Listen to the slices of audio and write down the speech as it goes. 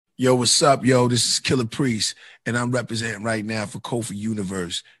Yo, what's up, yo? This is Killer Priest, and I'm representing right now for Kofi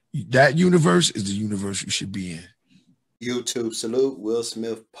Universe. That universe is the universe you should be in. YouTube salute. Will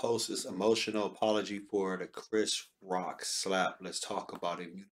Smith posts his emotional apology for the Chris Rock slap. Let's talk about it.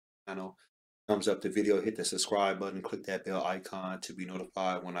 Channel. Thumbs up the video, hit the subscribe button, click that bell icon to be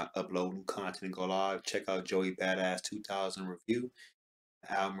notified when I upload new content and go live. Check out Joey Badass 2000 review,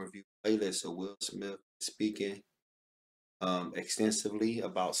 album review playlist of Will Smith speaking extensively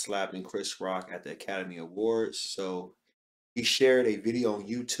about slapping Chris Rock at the Academy Awards. So he shared a video on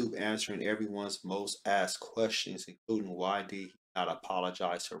YouTube answering everyone's most asked questions, including why did he not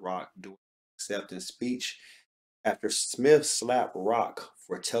apologize to Rock during the acceptance speech after Smith slapped Rock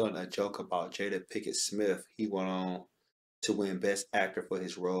for telling a joke about Jada Pinkett Smith. He went on to win Best Actor for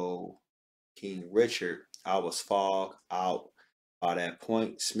his role, King Richard. I was fogged out by that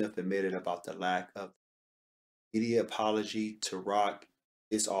point. Smith admitted about the lack of media apology to Rock.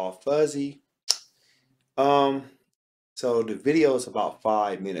 It's all fuzzy. Um, so the video is about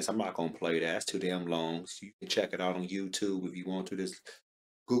 5 minutes. I'm not gonna play that. It's too damn long. So you can check it out on YouTube if you want to. Just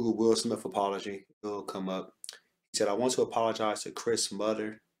Google Will Smith apology. It'll come up. He said, I want to apologize to Chris'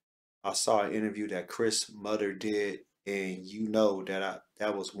 mother. I saw an interview that Chris' mother did, and you know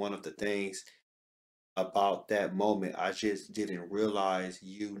that was one of the things about that moment. I just didn't realize,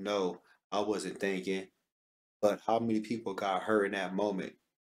 I wasn't thinking, but how many people got hurt in that moment?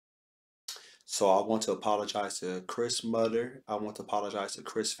 So I want to apologize to Chris' mother. I want to apologize to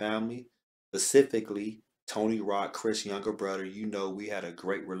Chris' family, specifically Tony Rock, Chris' younger brother. You know, we had a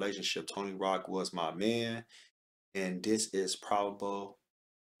great relationship. Tony Rock was my man, and this is probable,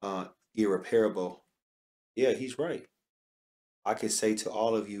 irreparable. Yeah, he's right. I can say to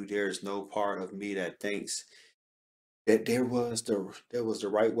all of you, there is no part of me that thinks that there was the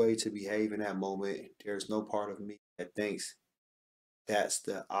right way to behave in that moment. There's no part of me that thinks that's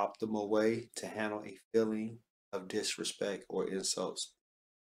the optimal way to handle a feeling of disrespect or insults.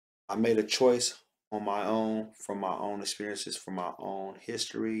 I made a choice on my own, from my own experiences, from my own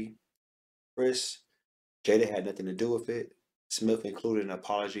history. Chris, Jada had nothing to do with it. Smith included an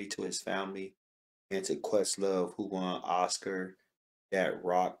apology to his family and to Questlove, who won an Oscar that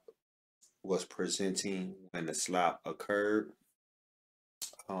Rock was presenting when the slap occurred.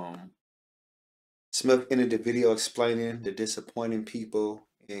 Um, Smith ended the video explaining the disappointing people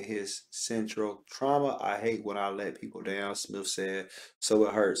in his central trauma. I hate when I let people down, Smith said. So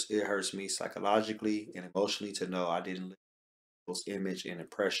it hurts. It hurts me psychologically and emotionally to know I didn't let people's image and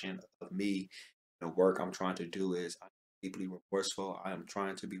impression of me. The work I'm trying to do is I'm deeply remorseful. I am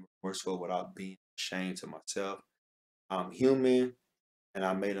trying to be remorseful without being ashamed to myself. I'm human and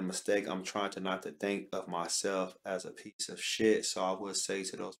I made a mistake. I'm trying to not to think of myself as a piece of shit. So I would say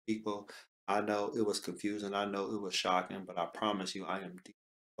to those people, I know it was confusing. I know it was shocking, but I promise you, I am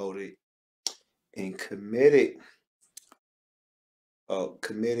devoted and committed.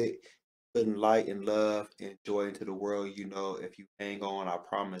 Committed, putting light and love and joy into the world. You know, if you hang on, I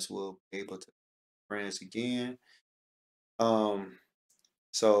promise we'll be able to be friends again. Um,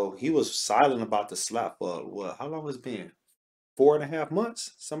 so he was silent about the slap for what? How long has it been? 4.5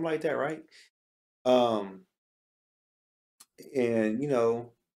 months, something like that, right? Um, and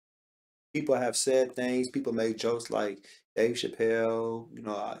people have said things. People make jokes like Dave Chappelle.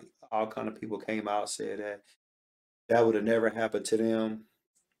 All kind of people came out said that would have never happened to them.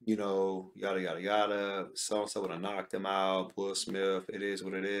 Yada yada yada. So and so would have knocked them out. Will Smith. It is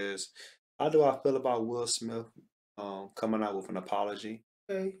what it is. How do I feel about Will Smith coming out with an apology?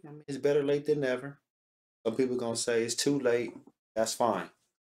 Okay, I mean, it's better late than never. Some people gonna say it's too late. That's fine.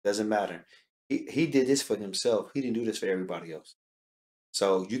 Doesn't matter. He did this for himself. He didn't do this for everybody else.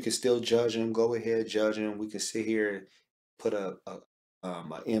 So you can still judge him. Go ahead, judge him. We can sit here and put a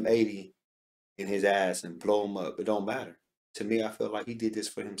M80 in his ass and blow him up. It don't matter. To me, I feel like he did this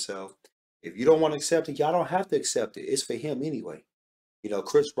for himself. If you don't want to accept it, y'all don't have to accept it. It's for him anyway.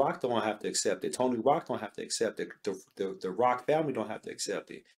 Chris Rock don't have to accept it. Tony Rock don't have to accept it. The Rock family don't have to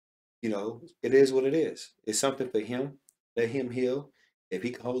accept it. It is what it is. It's something for him. Let him heal. If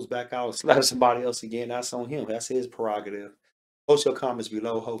he holds back out and slap somebody else again, that's on him. That's his prerogative. Post your comments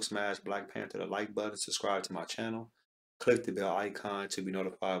below. Hope smash Black Panther the like button. Subscribe to my channel. Click the bell icon to be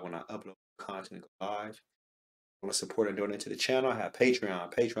notified when I upload content and go live. Want to support and donate to the channel? I have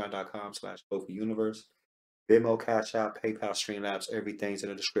Patreon. Patreon.com/KofiUniverse. Venmo, CashApp, PayPal, Streamlabs. Everything's in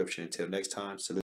the description. Until next time, salute.